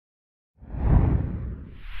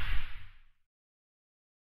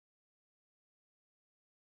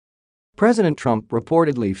President Trump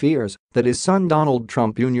reportedly fears that his son Donald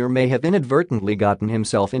Trump Jr. may have inadvertently gotten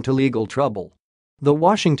himself into legal trouble. The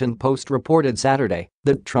Washington Post reported Saturday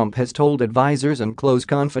that Trump has told advisors and close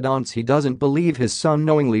confidants he doesn't believe his son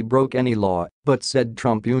knowingly broke any law, but said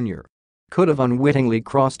Trump Jr. could have unwittingly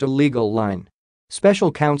crossed a legal line.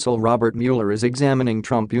 Special counsel Robert Mueller is examining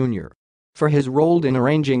Trump Jr. for his role in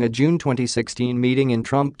arranging a June 2016 meeting in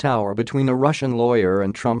Trump Tower between a Russian lawyer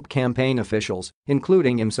and Trump campaign officials,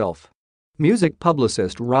 including himself. Music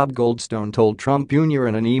publicist Rob Goldstone told Trump Jr.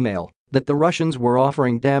 in an email that the Russians were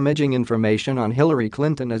offering damaging information on Hillary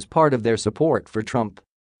Clinton as part of their support for Trump.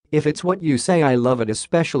 "If it's what you say, I love it,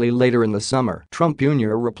 especially later in the summer," Trump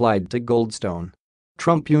Jr. replied to Goldstone.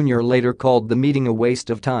 Trump Jr. later called the meeting a waste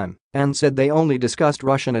of time and said they only discussed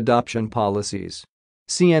Russian adoption policies.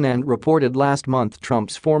 CNN reported last month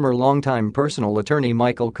Trump's former longtime personal attorney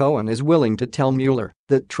Michael Cohen is willing to tell Mueller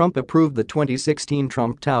that Trump approved the 2016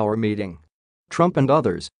 Trump Tower meeting. Trump and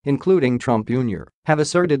others, including Trump Jr., have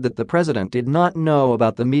asserted that the president did not know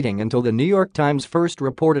about the meeting until the New York Times first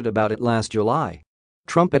reported about it last July.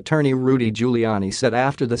 Trump attorney Rudy Giuliani said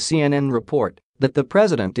after the CNN report that the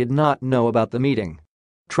president did not know about the meeting.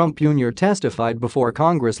 Trump Jr. testified before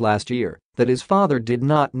Congress last year that his father did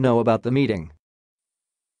not know about the meeting.